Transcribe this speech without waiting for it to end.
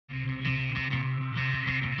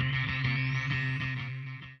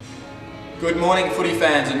Good morning, footy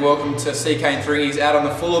fans, and welcome to CK and Thringy's Out on the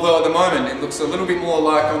Full, although at the moment it looks a little bit more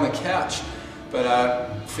like on the couch.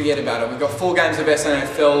 But forget about it. We've got 4 games of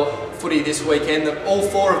SNFL footy this weekend. All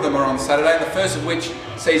 4 of them are on Saturday, and the first of which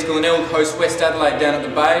sees Glenelg host West Adelaide down at the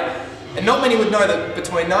Bay. And not many would know that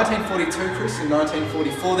between 1942, Chris, and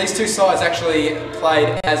 1944, these two sides actually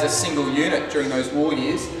played as a single unit during those war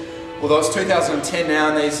years. Although it's 2010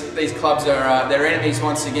 now, and these clubs are they're enemies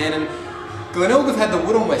once again. And Glenelg have had the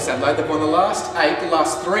wood on West Adelaide. They've won the last 8, the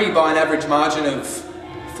last 3 by an average margin of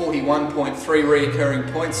 41.3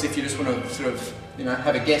 reoccurring points, if you just want to sort of,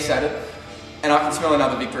 have a guess at it. And I can smell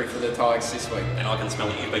another victory for the Tigers this week. And I can smell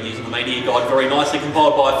that you've been using the media guide very nicely,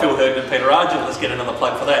 compiled by Phil Herdman and Peter Argent. Let's get another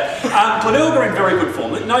plug for that. Glenelg are in very good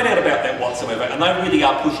form, no doubt about that whatsoever, and they really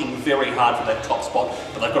are pushing very hard for that top spot,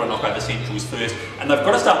 but they've got to knock over Centrals first, and they've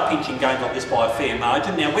got to start pinching games like this by a fair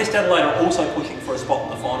margin. Now, West Adelaide are also pushing for a spot in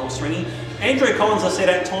the finals, Thringy. Andrew Collins has said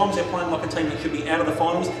at times they're playing like a team that should be out of the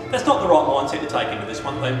finals. That's not the right mindset to take into this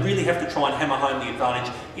one. They really have to try and hammer home the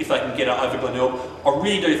advantage if they can get it over Glenelg. I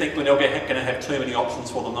really do think Glenelg are going to have too many options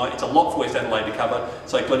for them though. It's a lot for West Adelaide to cover,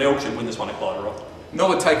 so Glenelg should win this one at Glyderop.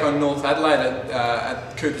 Norwood take on North Adelaide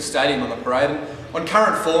at Cooper Stadium on the parade. And on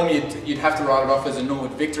current form, you'd have to write it off as a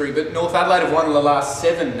Norwood victory, but North Adelaide have won the last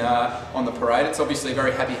 7 on the parade. It's obviously a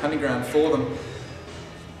very happy hunting ground for them.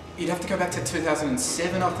 You'd have to go back to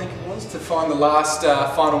 2007, I think it was, to find the last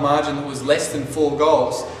final margin that was less than 4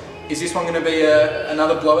 goals. Is this one going to be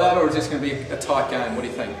another blowout, or is this going to be a tight game? What do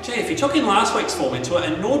you think? Gee, if you took in last week's form into it,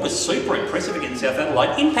 and Nord was super impressive against South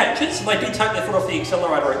Adelaide. In patches, they did take their foot off the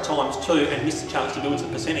accelerator at times too, and missed the chance to do it as a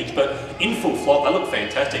percentage, but in full flight, they look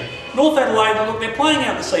fantastic. North Adelaide, look, they're playing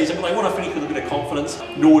out the season, but they want to finish with a bit of confidence.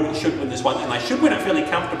 Nord should win this one, and they should win it fairly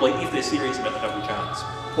comfortably if they're serious about the double chance.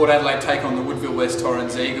 Port Adelaide take on the Woodville West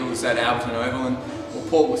Torrens Eagles at Alberton Oval, and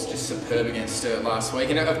Port was just superb against Sturt last week,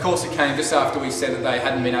 and of course it came just after we said that they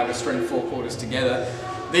hadn't been able to string 4 quarters together.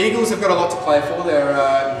 The Eagles have got a lot to play for. They're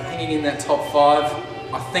hanging in that top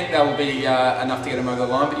 5. I think that will be enough to get them over the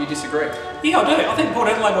line, but you disagree? Yeah, I do. I think Port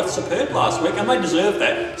Adelaide were superb last week, and they deserve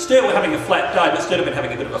that. Sturt were having a flat day, but Sturt have been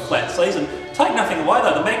having a bit of a flat season. Take nothing away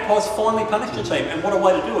though, the Magpies finally punished a team, and what a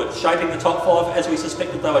way to do it, shaping the top 5 as we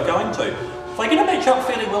suspected they were going to. They're going to match up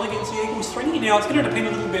fairly well against the Eagles. Thringy. Now, it's going to depend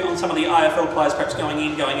a little bit on some of the AFL players perhaps going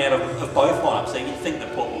in, going out of both lineups. So you'd think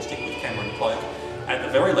that Port will stick with Cameron Cloak at the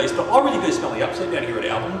very least, but I really do smell the upset down here at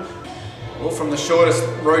Albion. Well, from the shortest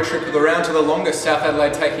road trip of the round to the longest, South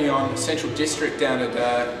Adelaide taking on Central District down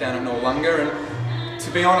at Noarlunga, and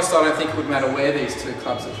to be honest, I don't think it would matter where these 2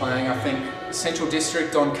 clubs are playing. I think Central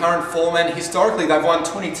District, on current form, and historically they've won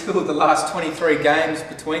 22 of the last 23 games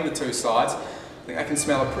between the 2 sides. I think I can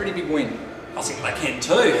smell a pretty big win. I think they can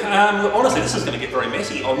too. Honestly, this is going to get very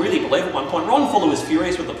messy. I really believe at one point, Ron Fuller was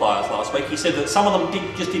furious with the players last week. He said that some of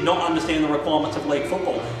them just did not understand the requirements of league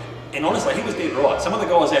football. And honestly, he was dead right. Some of the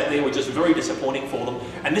guys out there were just very disappointing for them.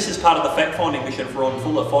 And this is part of the fact-finding mission for Ron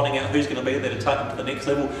Fuller, finding out who's going to be there to take them to the next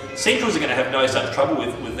level. Centrals are going to have no such trouble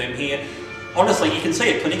with them here. Honestly, you can see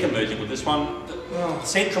a clinic emerging with this one.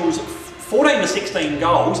 Centrals, 14 to 16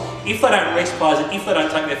 goals, if they don't rest players and if they don't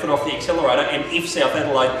take their foot off the accelerator, and if South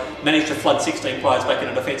Adelaide manage to flood 16 players back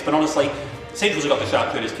into defence. But honestly, Centrals have got the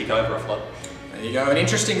sharpshooters kick over a flood. There you go, an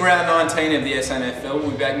interesting round 19 of the SNFL.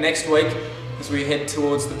 We'll be back next week as we head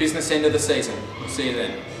towards the business end of the season. We'll see you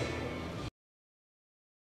then.